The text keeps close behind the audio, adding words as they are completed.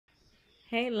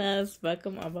Hey loves,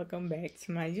 welcome or welcome back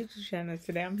to my YouTube channel.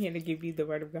 Today I'm here to give you the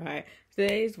word of God.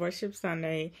 Today is Worship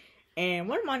Sunday, and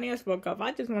one of my nails broke off.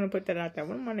 I just want to put that out there.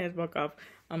 One of my nails broke off.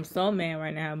 I'm so mad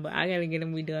right now, but I gotta get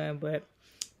them redone. But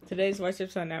today's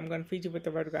Worship Sunday. I'm gonna feed you with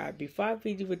the word of God. Before I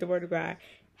feed you with the word of God,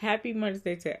 happy Mother's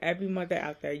Day to every mother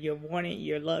out there. You're wanted,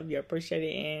 you're loved, you're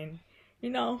appreciated, and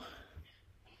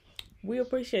we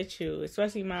appreciate you,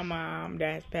 especially my mom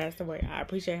that has passed away. I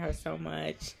appreciate her so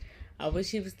much. I wish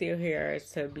she was still here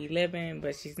to be living,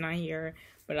 but she's not here.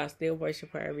 But I still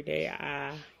worship her every day.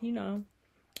 I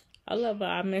love her.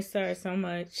 I miss her so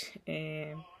much,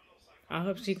 and I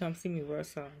hope she comes see me real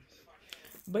soon.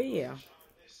 But yeah,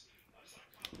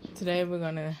 today we're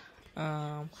gonna,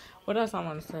 what else I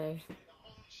want to say?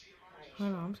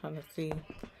 Hold on, I'm trying to see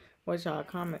what y'all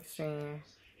comments saying.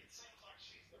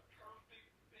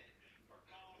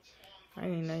 I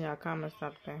didn't know y'all comments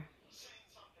up there.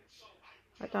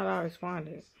 I thought I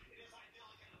responded.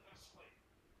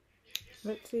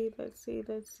 Let's see.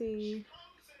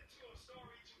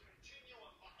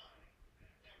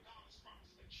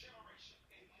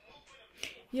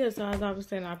 Yeah, so as I was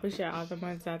saying, I appreciate all the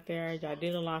mothers out there. Y'all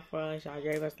did a lot for us. Y'all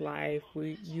gave us life.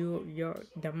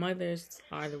 The mothers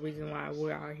are the reason why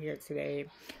we're out here today.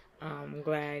 I'm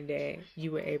glad that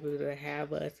you were able to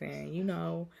have us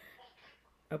and,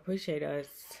 appreciate us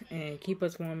and keep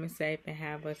us warm and safe and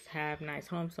have us have nice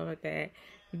homes, stuff like that.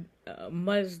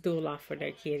 Mothers do a lot for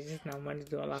their kids. Just know mothers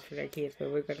do a lot for their kids,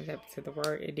 but we're gonna tap into the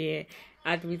word. And then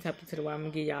after we tap into the word, I'm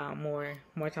gonna give y'all more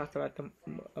talks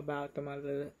about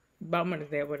Mother's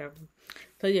Day or whatever.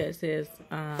 So yeah, it says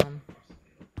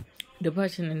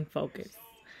depression and focus.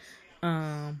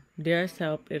 There's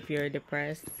help if you're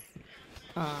depressed.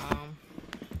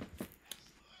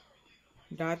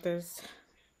 Doctors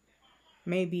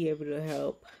may be able to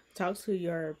help. Talk to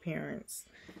your parents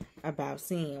about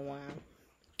seeing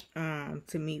one.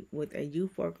 To meet with a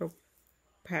youth worker,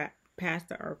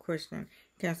 pastor, or Christian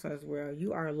counselor as well.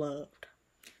 You are loved.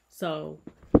 So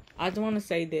I just want to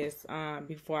say this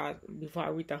before I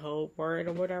read the whole word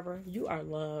or whatever. You are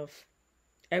loved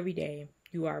every day.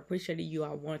 You are appreciated. You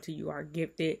are wanted. You are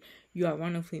gifted. You are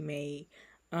wonderfully made.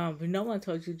 If no one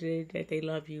told you today that they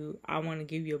love you, I want to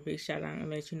give you a big shout out and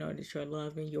let you know that you're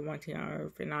loved and you're wanted on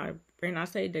earth. And I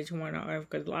say that you're wanted on earth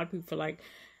because a lot of people feel like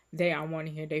they are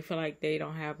wanted here. They feel like they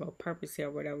don't have a purpose here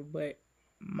or whatever. But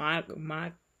my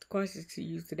question to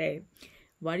you today: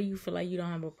 why do you feel like you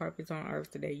don't have a purpose on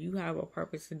earth today? You have a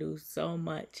purpose to do so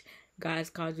much. God's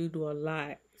called you to do a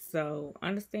lot. So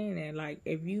understand that, like,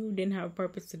 if you didn't have a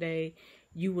purpose today,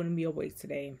 you wouldn't be awake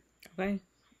today. Okay?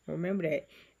 Remember that.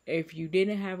 If you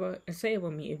didn't have say it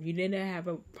with me, if you didn't have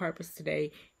a purpose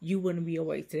today, you wouldn't be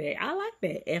awake today. I like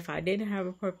that. If I didn't have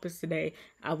a purpose today,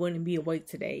 I wouldn't be awake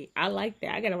today. I like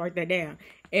that. I gotta write that down.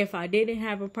 If I didn't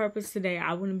have a purpose today,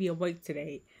 I wouldn't be awake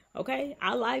today. Okay?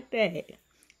 I like that.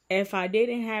 If I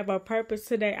didn't have a purpose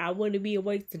today, I wouldn't be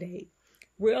awake today.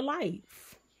 Real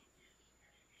life.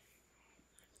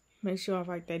 Make sure I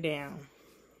write that down.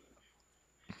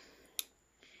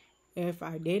 If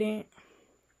I didn't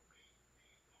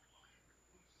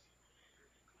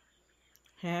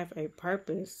have a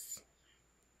purpose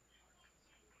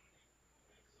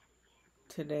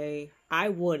today, I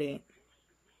wouldn't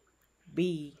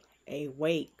be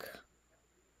awake.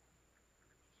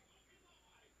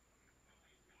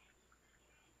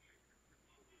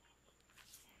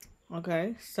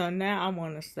 Okay, so now I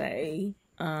want to say,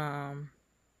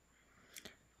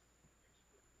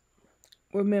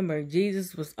 remember,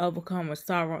 Jesus was overcome with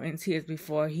sorrow and tears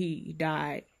before he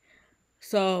died.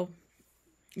 So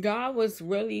God was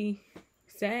really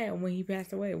sad when he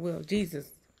passed away. Well, Jesus,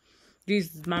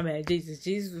 my bad,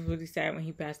 Jesus was really sad when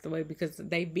he passed away because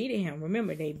they beat him.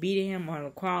 Remember, they beat him on the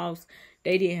cross.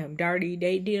 They did him dirty.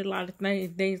 They did a lot of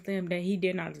things to him that he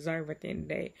did not deserve at the end of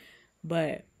the day.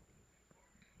 But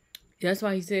that's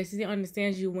why he says he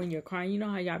understands you when you're crying. You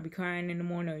know how y'all be crying in the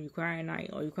morning, or you cry at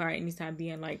night, or you cry anytime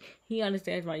being like, he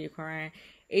understands why you're crying.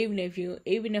 Even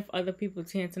if other people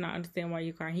tend to not understand why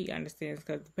you're crying, he understands,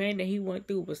 because the pain that he went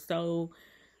through was so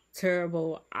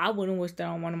terrible. I wouldn't wish that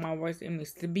on one of my worst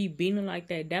enemies. To be beaten like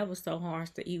that, that was so harsh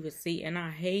to even see. And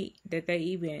I hate that they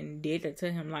even did that to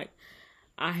him. Like,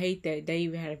 I hate that they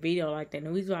even had a video like that. And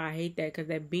the reason why I hate that, because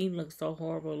that beating looks so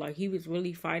horrible. Like, he was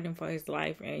really fighting for his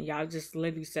life, and y'all just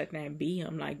literally sat there and beat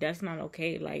him. Like, that's not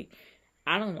okay. Like,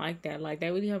 I don't like that. Like,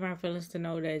 that really hurt my feelings to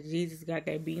know that Jesus got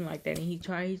that beating like that. And he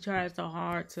tried so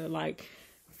hard to, like,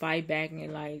 fight back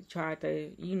and, like, try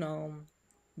to,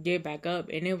 get back up.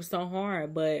 And it was so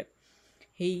hard. But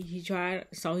He tried,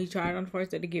 so he tried on the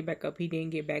first day to get back up. He didn't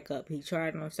get back up. He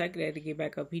tried on the second day to get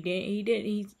back up.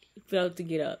 He failed to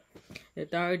get up. The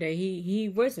third day, he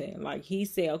wasn't. Like, he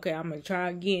said, okay, I'm going to try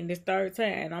again this third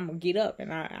time, and I'm going to get up.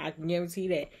 And I can guarantee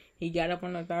that. He got up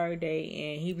on the third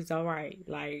day, and he was all right.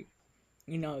 Like,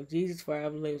 you know, Jesus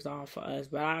forever lives on for us.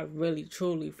 But I really,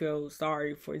 truly feel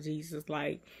sorry for Jesus.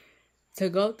 Like, to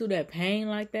go through that pain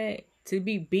like that, to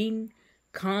be beaten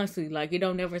constantly, like, it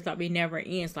don't never stop, it never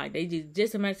ends. Like, they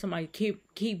just imagine somebody keep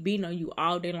beating on you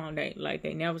all day long.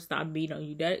 They never stop beating on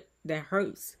you. That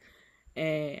hurts.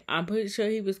 And I'm pretty sure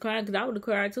he was crying, because I would have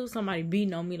cried too, somebody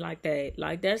beating on me like that.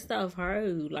 Like, that stuff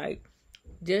hurt. Like,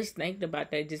 just thinking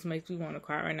about that just makes me want to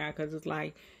cry right now, because it's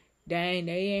like, dang,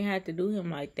 they ain't have to do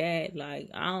him like that. Like,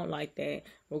 I don't like that.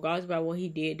 Regardless about what he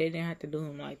did, they didn't have to do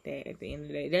him like that at the end of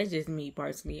the day. That's just me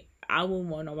personally. I wouldn't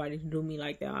want nobody to do me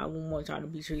like that. I wouldn't want y'all to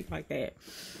be treated like that.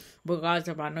 Regardless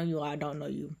if I know you or I don't know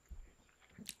you.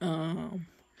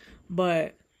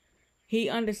 But he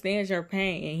understands your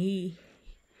pain,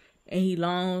 and he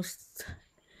longs.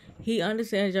 He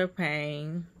understands your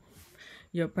pain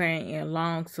and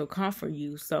longs to comfort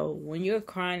you. So when you're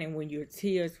crying and when your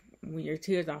tears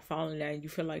are falling down, you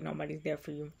feel like nobody's there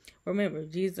for you. Remember,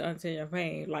 Jesus understands your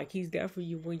pain. Like, he's there for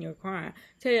you when you're crying.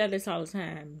 Tell y'all this all the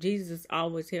time. Jesus is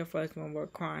always here for us when we're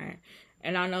crying.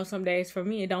 And I know some days for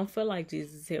me, it don't feel like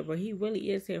Jesus is here, but he really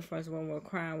is here for us when we're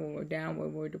crying, when we're down,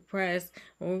 when we're depressed,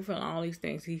 when we're feeling all these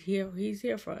things. He's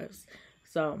here for us.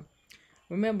 So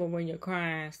remember, when you're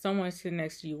crying, someone's sitting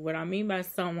next to you. What I mean by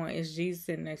someone is Jesus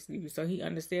sitting next to you. So he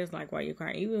understands, like, why you're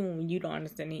crying. Even when you don't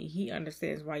understand it, he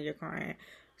understands why you're crying.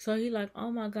 So he like,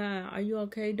 oh my God, are you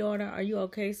okay, daughter? Are you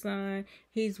okay, son?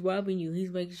 He's rubbing you.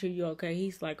 He's making sure you're okay.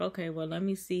 He's like, okay, well, let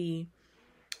me see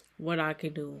what I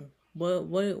can do.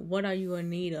 What are you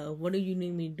in need of? What do you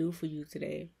need me to do for you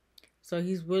today? So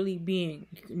he's really being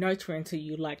nurturing to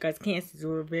you. Like, us cancers,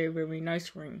 we're very, very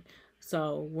nurturing.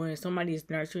 So when somebody is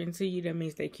nurturing to you, that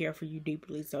means they care for you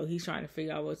deeply. So he's trying to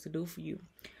figure out what to do for you.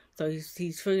 So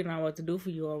he's figuring out what to do for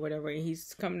you or whatever. And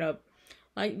he's coming up,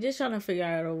 like, just trying to figure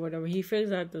out or whatever. He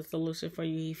figures out the solution for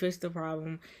you. He fixed the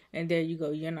problem. And there you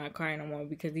go. You're not crying no more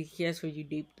because he cares for you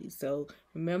deeply. So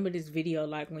remember this video,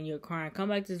 like, when you're crying. Come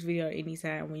back to this video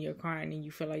anytime when you're crying and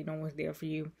you feel like no one's there for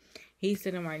you. He's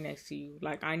sitting right next to you.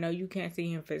 Like, I know you can't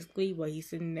see him physically, but he's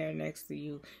sitting there next to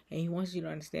you. And he wants you to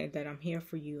understand that I'm here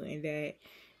for you and that,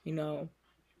 you know,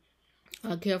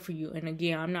 I care for you. And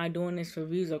again, I'm not doing this for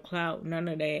views or clout, none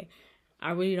of that.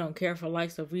 I really don't care for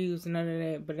likes or views, none of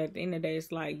that. But at the end of the day,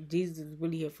 it's like, Jesus is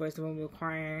really here for us when we're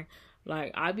crying.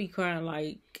 Like, I be crying,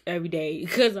 like, every day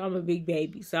because I'm a big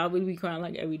baby. So I would be crying,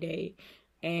 like, every day.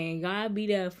 And God be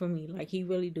there for me. Like, he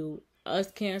really do.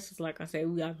 Us cancers, like I said,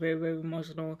 we are very, very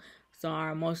emotional. So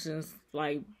our emotions,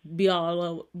 like, be all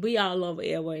over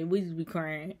everywhere. We just be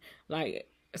crying. Like,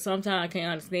 sometimes I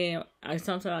can't understand.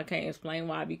 Sometimes I can't explain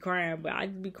why I be crying. But I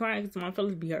just be crying because my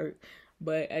feelings be hurt.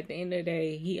 But at the end of the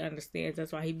day, he understands.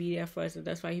 That's why he be there for us. And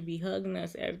that's why he be hugging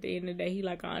us. At the end of the day, he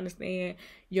like, I understand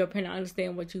your pain. I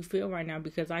understand what you feel right now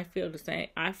because I feel the same.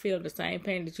 I feel the same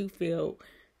pain that you feel.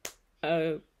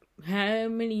 How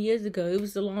many years ago? It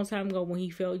was a long time ago when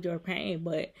he felt your pain.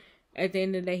 But at the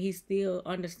end of the day, he still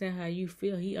understands how you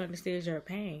feel. He understands your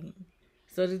pain.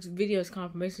 So this video is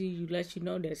confirmation to let you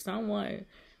know that someone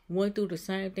went through the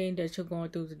same thing that you're going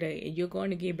through today. And you're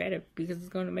going to get better because it's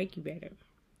going to make you better.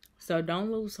 So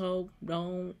don't lose hope.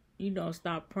 Don't,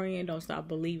 stop praying. Don't stop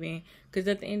believing. Because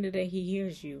at the end of the day, he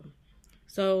hears you.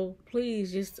 So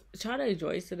please just try to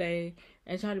enjoy today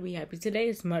and try to be happy. Today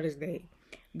is Mother's Day.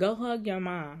 Go hug your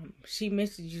mom. She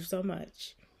misses you so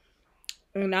much.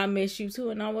 And I miss you too.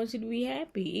 And I want you to be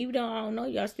happy. Even though I don't know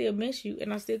you, I still miss you.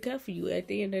 And I still care for you at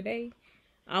the end of the day.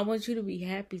 I want you to be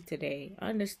happy today.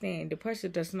 Understand,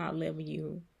 depression does not live in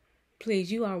you.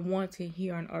 Please, you are wanted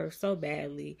here on earth so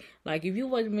badly. Like, if you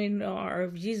wasn't meant on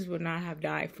earth, Jesus would not have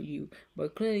died for you.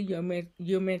 But clearly,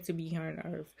 you're meant to be here on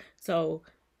earth. So,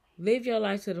 live your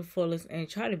life to the fullest and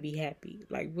try to be happy.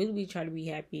 Like, really try to be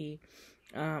happy.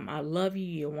 I love you.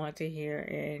 You're wanted here.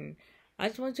 And I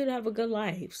just want you to have a good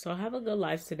life. So, have a good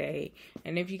life today.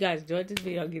 And if you guys enjoyed this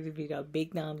video, give this video a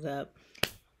big thumbs up.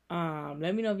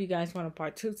 Let me know if you guys want a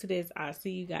part 2 to this. I'll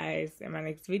see you guys in my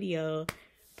next video.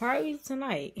 Probably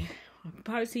tonight. I'll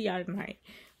probably see y'all tonight.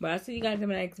 But I'll see you guys in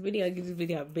my next video. Give this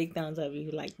video a big thumbs up if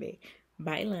you like it.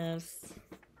 Bye, loves.